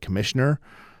Great Salt Lake Commissioner,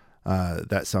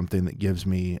 that's something that gives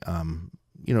me,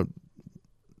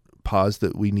 pause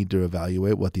that we need to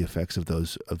evaluate what the effects of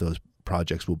those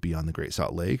projects will be on the Great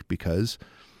Salt Lake, because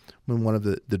when one of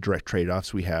the direct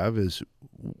trade-offs we have is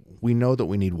we know that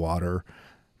we need water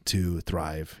to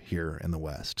thrive here in the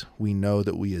West. We know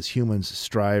that we as humans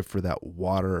strive for that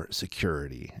water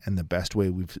security, and the best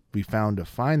way we found to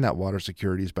find that water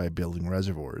security is by building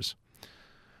reservoirs.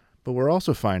 But we're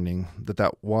also finding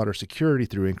that water security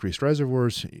through increased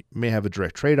reservoirs may have a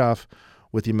direct trade-off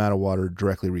with the amount of water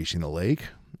directly reaching the lake.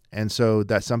 And so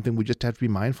that's something we just have to be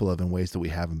mindful of in ways that we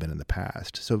haven't been in the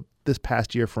past. So this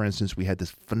past year, for instance, we had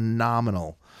this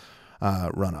phenomenal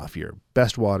runoff year,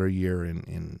 best water year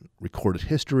in recorded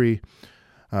history.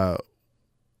 But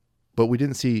we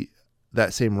didn't see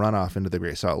that same runoff into the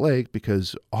Great Salt Lake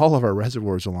because all of our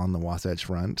reservoirs along the Wasatch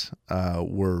Front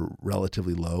were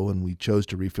relatively low, and we chose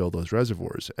to refill those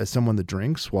reservoirs. As someone that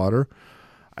drinks water,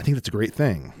 I think that's a great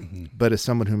thing. Mm-hmm. But as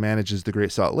someone who manages the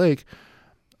Great Salt Lake,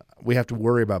 we have to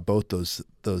worry about both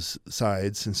those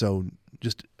sides. And so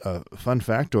just a fun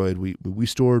factoid, we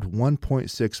stored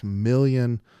 1.6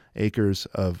 million acres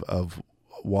of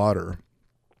water,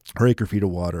 or acre feet of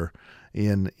water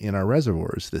in our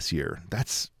reservoirs this year.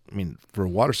 For a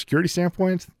water security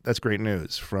standpoint, that's great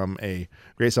news. From a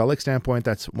Great Salt Lake standpoint,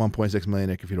 that's 1.6 million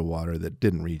acre feet of water that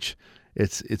didn't reach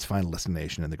its final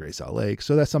destination in the Great Salt Lake.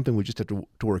 So that's something we just have to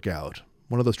work out.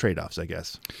 One of those trade-offs, I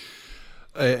guess.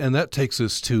 And that takes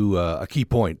us to a key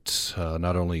point,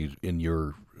 not only in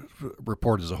your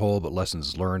report as a whole, but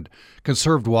lessons learned.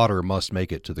 Conserved water must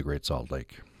make it to the Great Salt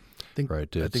Lake. I think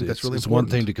that's really important. It's one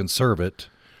thing to conserve it,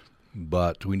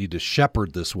 but we need to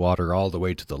shepherd this water all the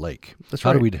way to the lake. That's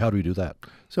How right. do we do that?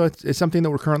 So it's something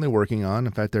that we're currently working on.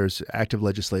 In fact, there's active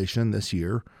legislation this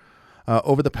year.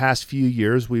 Over the past few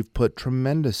years, we've put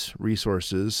tremendous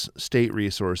resources, state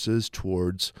resources,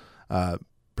 towards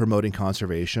promoting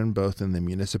conservation, both in the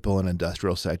municipal and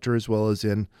industrial sector, as well as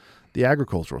in the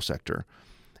agricultural sector.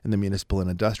 In the municipal and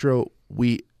industrial,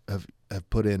 we have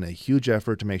put in a huge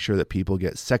effort to make sure that people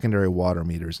get secondary water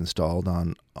meters installed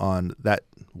on that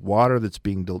water that's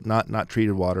being not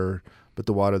treated water, but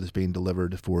the water that's being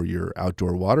delivered for your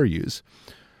outdoor water use.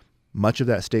 Much of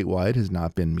that statewide has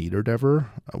not been metered ever.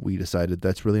 We decided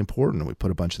that's really important, and we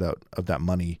put a bunch of that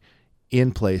money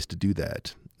in place to do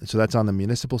that. So that's on the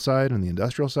municipal side and the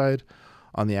industrial side.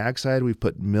 On the ag side, we've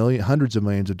put hundreds of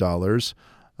millions of dollars.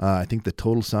 I think the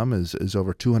total sum is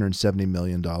over $270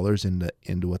 million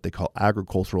into what they call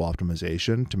agricultural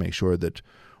optimization, to make sure that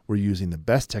we're using the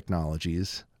best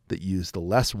technologies that use the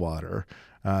less water,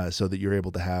 so that you're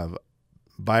able to have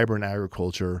vibrant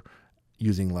agriculture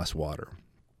using less water.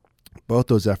 Both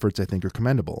those efforts, I think, are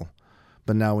commendable.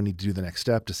 But now we need to do the next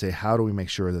step to say, how do we make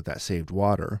sure that saved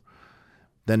water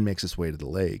then makes its way to the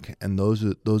lake? And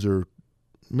those are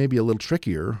maybe a little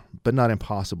trickier, but not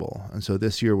impossible. And so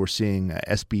this year we're seeing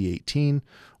SB 18,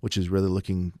 which is really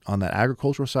looking on that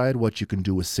agricultural side, what you can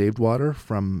do with saved water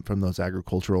from those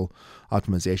agricultural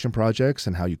optimization projects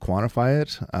and how you quantify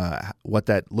it, what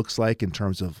that looks like in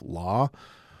terms of law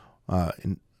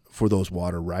for those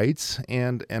water rights.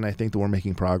 And I think that we're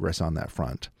making progress on that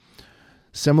front.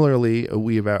 Similarly,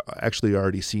 we've actually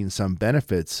already seen some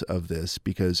benefits of this,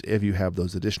 because if you have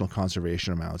those additional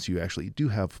conservation amounts, you actually do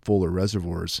have fuller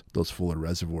reservoirs. Those fuller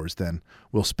reservoirs then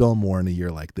will spill more in a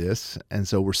year like this. And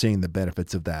so we're seeing the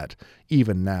benefits of that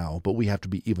even now, but we have to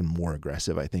be even more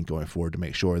aggressive, I think, going forward to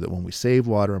make sure that when we save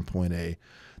water in point A,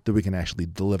 that we can actually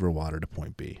deliver water to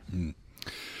point B.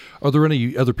 Are there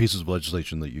any other pieces of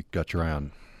legislation that you got your eye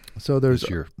on? So there's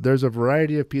a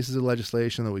variety of pieces of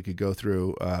legislation that we could go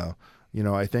through.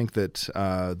 I think that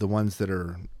the ones that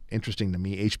are interesting to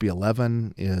me, HB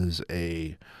 11 is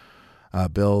a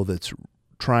bill that's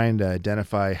trying to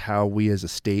identify how we as a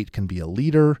state can be a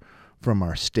leader from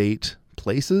our state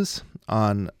places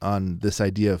on this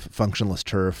idea of functionless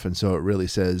turf. And so it really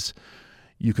says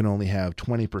you can only have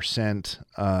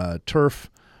 20% turf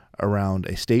around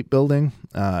a state building.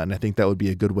 And I think that would be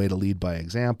a good way to lead by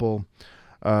example.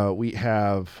 We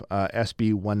have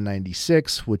SB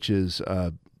 196, which is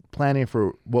planning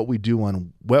for what we do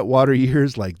on wet water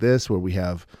years like this, where we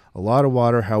have a lot of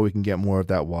water, how we can get more of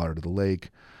that water to the lake.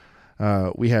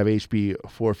 We have HB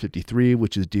 453,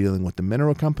 which is dealing with the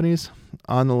mineral companies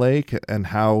on the lake and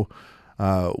how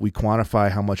we quantify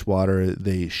how much water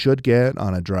they should get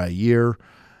on a dry year.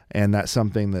 And that's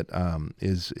something that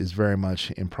is very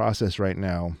much in process right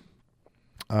now.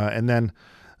 And then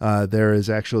there is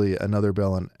actually another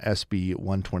bill on SB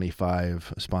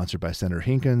 125 sponsored by Senator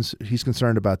Hinkins. He's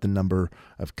concerned about the number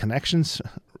of connections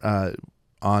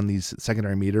on these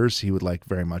secondary meters. He would like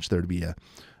very much there to be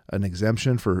an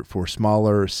exemption for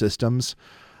smaller systems.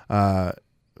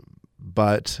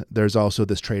 But there's also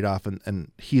this trade-off,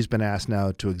 and he's been asked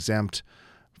now to exempt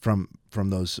from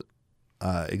those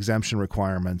exemption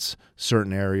requirements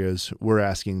certain areas. We're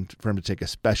asking for him to take a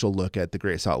special look at the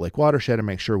Great Salt Lake watershed and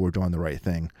make sure we're doing the right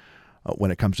thing when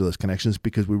it comes to those connections,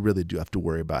 because we really do have to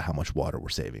worry about how much water we're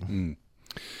saving.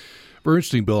 Very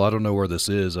interesting, Bill. I don't know where this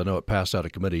is. I know it passed out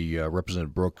of committee.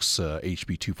 Representative Brooks,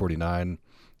 HB 249,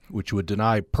 which would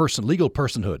deny legal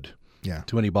personhood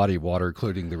to any body of water,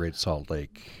 including the Great Salt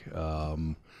Lake. What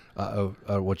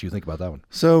do you think about that one?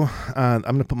 So I'm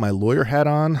going to put my lawyer hat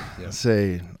on and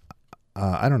say,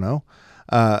 I don't know.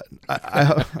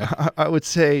 I would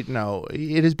say no.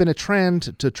 It has been a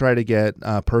trend to try to get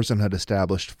personhood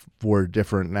established for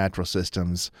different natural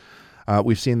systems.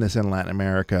 We've seen this in Latin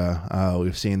America.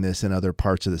 We've seen this in other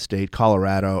parts of the state,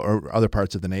 Colorado, or other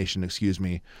parts of the nation,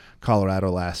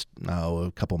 Colorado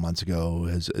a couple months ago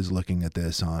is looking at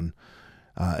this in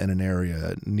an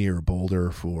area near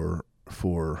Boulder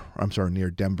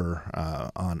near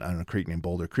Denver on a creek named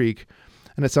Boulder Creek.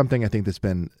 And it's something I think that's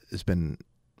been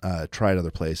tried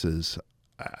other places.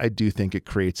 I do think it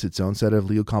creates its own set of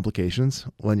legal complications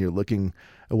when you're looking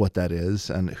at what that is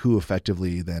and who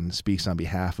effectively then speaks on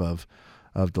behalf of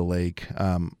the lake.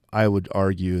 I would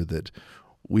argue that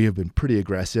we have been pretty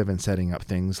aggressive in setting up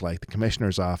things like the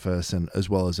commissioner's office, and as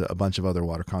well as a bunch of other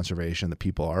water conservation that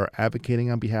people are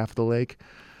advocating on behalf of the lake.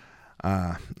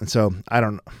 And so I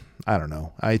don't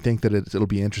know. I think that it'll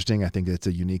be interesting. I think it's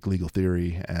a unique legal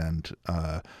theory, and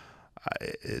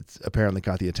it's apparently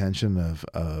caught the attention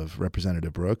of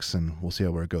Representative Brooks, and we'll see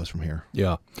where it goes from here.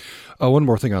 Yeah. One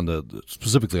more thing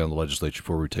specifically on the legislature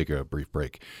before we take a brief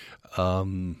break.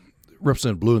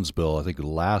 Representative Bluen's bill, I think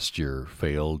last year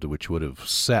failed, which would have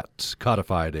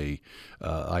codified a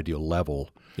ideal level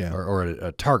or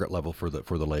a target level for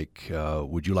the lake.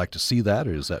 Would you like to see that,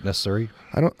 or is that necessary?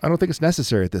 I don't think it's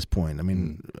necessary at this point. I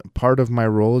mean, part of my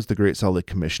role as the Great Salt Lake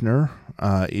Commissioner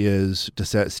is to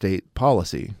set state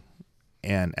policy.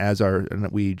 And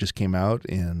we just came out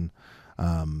in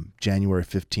January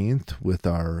 15th with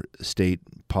our state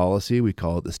policy. We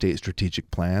call it the State Strategic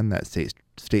Plan. That state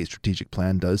strategic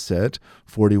plan does set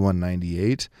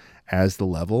 4198 as the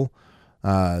level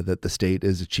that the state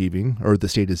is achieving, or the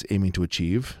state is aiming to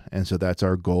achieve. And so that's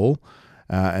our goal,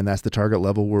 and that's the target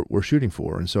level we're shooting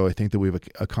for. And so I think that we've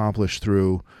accomplished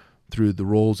through the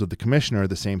roles of the commissioner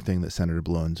the same thing that Senator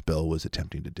Bluen's bill was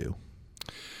attempting to do.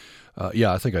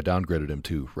 I think I downgraded him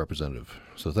to representative.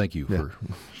 So thank you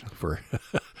for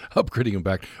upgrading him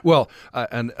back. Well,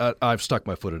 I've stuck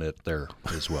my foot in it there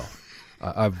as well.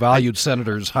 I've valued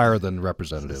senators higher than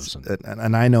representatives.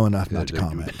 And I know enough not to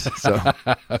comment. So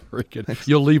very good.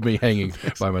 You'll leave me hanging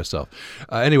by myself.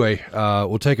 Anyway,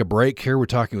 we'll take a break here. We're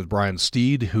talking with Brian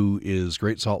Steed, who is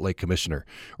Great Salt Lake Commissioner.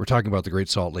 We're talking about the Great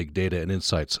Salt Lake Data and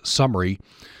Insights Summary,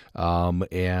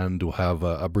 and we'll have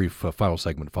a brief final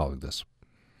segment following this.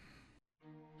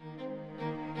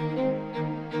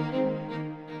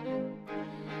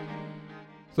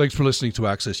 Thanks for listening to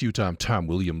Access Utah. I'm Tom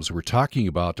Williams. We're talking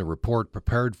about a report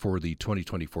prepared for the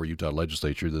 2024 Utah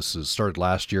Legislature. This has started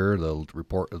last year. They'll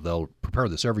prepare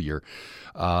this every year.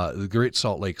 The Great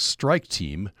Salt Lake Strike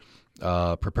Team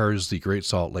prepares the Great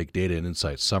Salt Lake Data and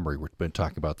Insights Summary. We've been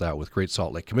talking about that with Great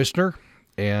Salt Lake Commissioner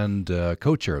and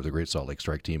co-chair of the Great Salt Lake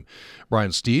Strike Team,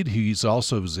 Brian Steed. He's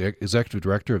also executive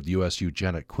director of the USU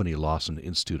Janet Quinney Lawson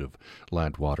Institute of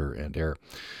Land, Water, and Air.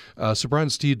 So Brian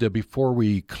Steed, before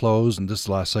we close, and this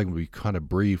last segment will be kind of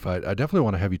brief, I definitely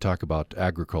want to have you talk about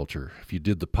agriculture. If you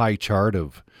did the pie chart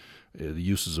of the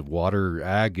uses of water,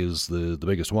 ag is the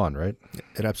biggest one, right?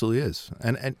 It absolutely is.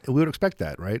 And we would expect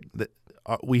that, right? That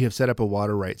we have set up a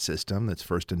water rights system that's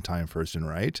first in time, first in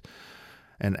right.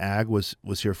 And ag was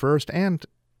here first, and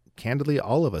candidly,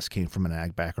 all of us came from an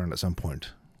ag background at some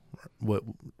point.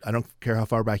 I don't care how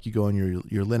far back you go in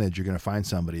your lineage, you're going to find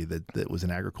somebody that was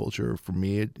in agriculture. For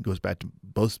me, it goes back to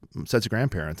both sets of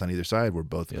grandparents on either side were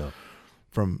both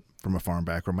from a farm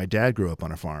background. My dad grew up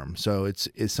on a farm, so it's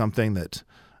something that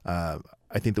I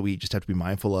think that we just have to be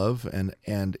mindful of. And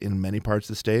in many parts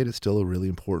of the state, it's still a really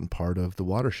important part of the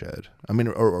watershed. I mean,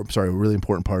 a really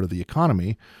important part of the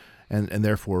economy, and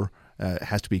therefore.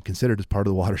 Has to be considered as part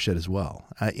of the watershed as well.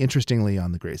 Interestingly,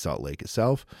 on the Great Salt Lake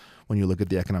itself, when you look at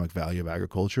the economic value of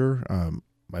agriculture,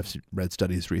 I've read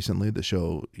studies recently that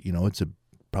show, it's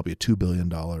probably a $2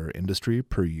 billion industry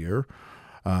per year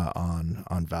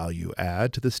on value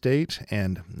add to the state,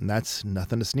 and that's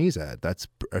nothing to sneeze at. That's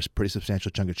a pretty substantial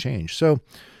chunk of change. So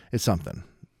it's something.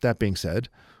 That being said,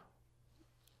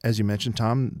 as you mentioned,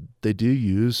 Tom, they do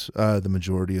use the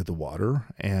majority of the water,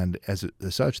 and as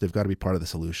such, they've got to be part of the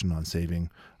solution on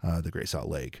saving the Great Salt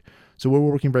Lake. So we're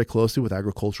working very closely with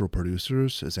agricultural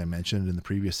producers. As I mentioned in the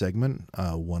previous segment,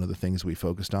 one of the things we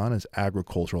focused on is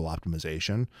agricultural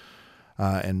optimization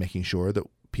and making sure that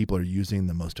people are using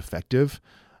the most effective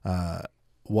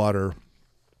watering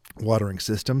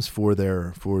systems for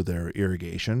their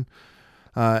irrigation.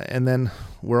 And then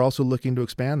we're also looking to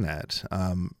expand that.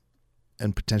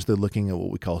 And potentially looking at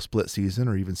what we call split season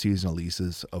or even seasonal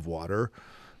leases of water.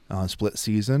 On split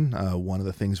season, one of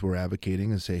the things we're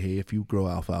advocating is say, hey, if you grow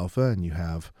alfalfa and you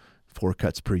have 4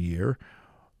 cuts per year,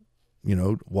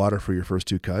 water for your first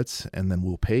 2 cuts, and then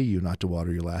we'll pay you not to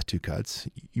water your last 2 cuts.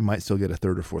 You might still get a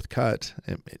 3rd or 4th cut,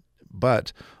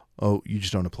 but you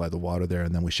just don't apply the water there,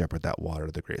 and then we shepherd that water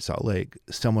to the Great Salt Lake.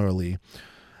 Similarly,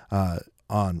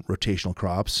 on rotational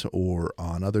crops or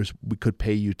on others, we could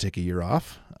pay you to take a year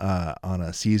off on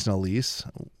a seasonal lease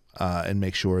and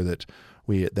make sure that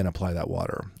we then apply that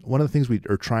water. One of the things we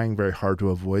are trying very hard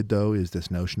to avoid, though, is this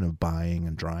notion of buying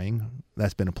and drying.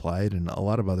 That's been applied in a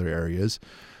lot of other areas,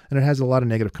 and it has a lot of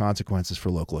negative consequences for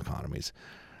local economies.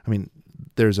 I mean,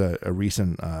 there's a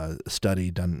recent study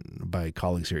done by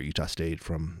colleagues here at Utah State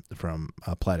from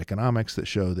Applied Economics that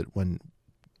show that when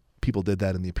people did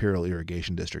that in the Imperial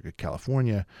Irrigation District of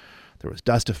California, there was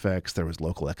dust effects, there was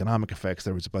local economic effects,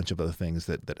 there was a bunch of other things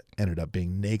that ended up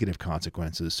being negative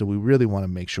consequences. So we really want to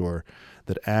make sure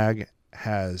that ag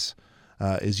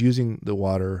is using the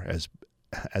water as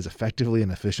effectively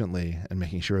and efficiently, and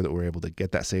making sure that we're able to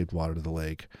get that saved water to the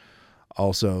lake.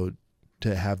 Also,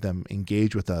 to have them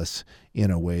engage with us in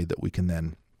a way that we can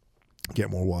then get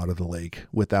more water to the lake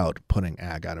without putting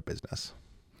ag out of business.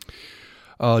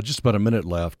 Just about a minute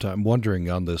left. I'm wondering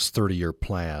on this 30-year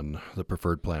plan, the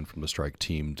preferred plan from the strike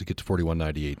team to get to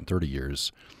 4198 in 30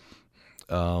 years.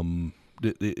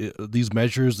 These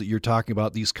measures that you're talking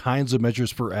about, these kinds of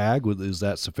measures for ag, is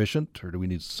that sufficient, or do we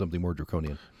need something more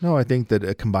draconian? No, I think that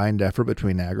a combined effort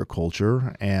between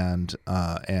agriculture and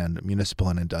municipal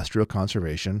and industrial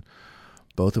conservation,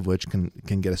 both of which can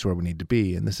get us where we need to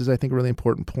be. And this is, I think, a really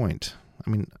important point.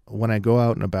 I mean, when I go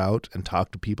out and about and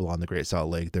talk to people on the Great Salt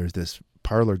Lake, there's this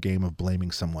parlor game of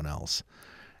blaming someone else.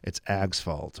 It's ag's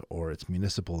fault or it's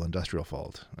municipal industrial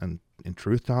fault. And in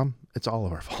truth, Tom, it's all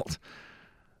of our fault.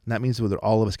 And that means that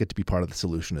all of us get to be part of the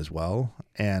solution as well.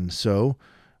 And so,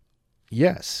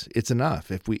 yes, it's enough.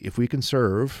 If we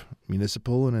conserve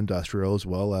municipal and industrial as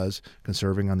well as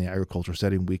conserving on the agriculture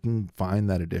setting, we can find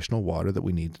that additional water that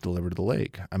we need to deliver to the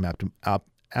lake. I'm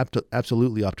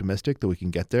absolutely optimistic that we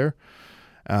can get there.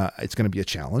 It's going to be a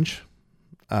challenge.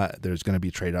 There's going to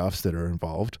be trade-offs that are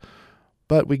involved,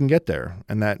 but we can get there,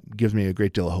 and that gives me a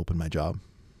great deal of hope in my job.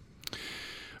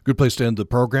 Good place to end the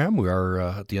program. We are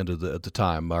at the end of the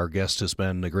time. Our guest has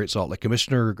been the Great Salt Lake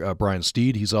Commissioner, Brian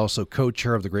Steed. He's also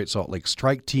co-chair of the Great Salt Lake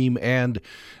Strike Team and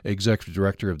executive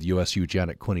director of the USU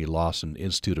Janet Quinney Lawson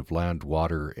Institute of Land,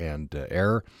 Water, and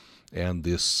Air. And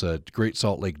this Great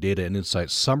Salt Lake Data and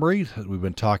Insights Summary that we've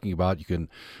been talking about, we've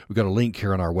got a link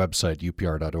here on our website,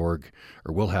 upr.org,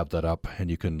 or we'll have that up,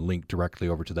 and you can link directly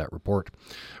over to that report.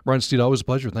 Brian Steed, always a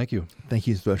pleasure. Thank you. Thank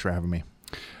you so much for having me.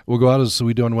 We'll go out as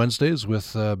we do on Wednesdays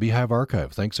with Beehive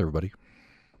Archive. Thanks, everybody.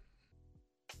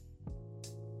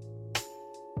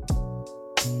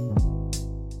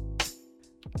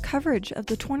 Coverage of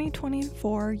the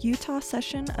 2024 Utah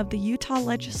session of the Utah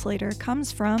Legislature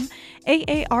comes from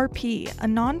AARP, a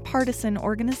nonpartisan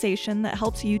organization that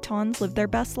helps Utahns live their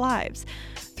best lives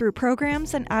through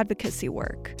programs and advocacy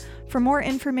work. For more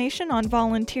information on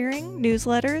volunteering,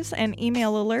 newsletters, and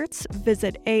email alerts,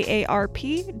 visit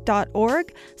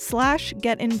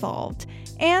aarp.org/getinvolved.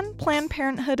 And Planned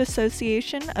Parenthood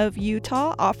Association of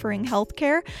Utah offering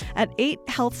healthcare at 8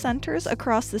 health centers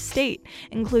across the state,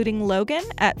 including Logan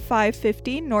at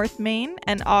 550 North Main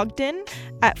and Ogden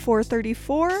at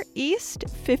 434 East,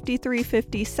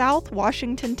 5350 South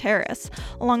Washington Terrace,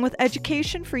 along with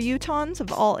education for Utahns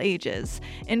of all ages.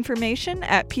 Information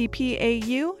at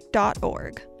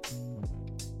ppau.org.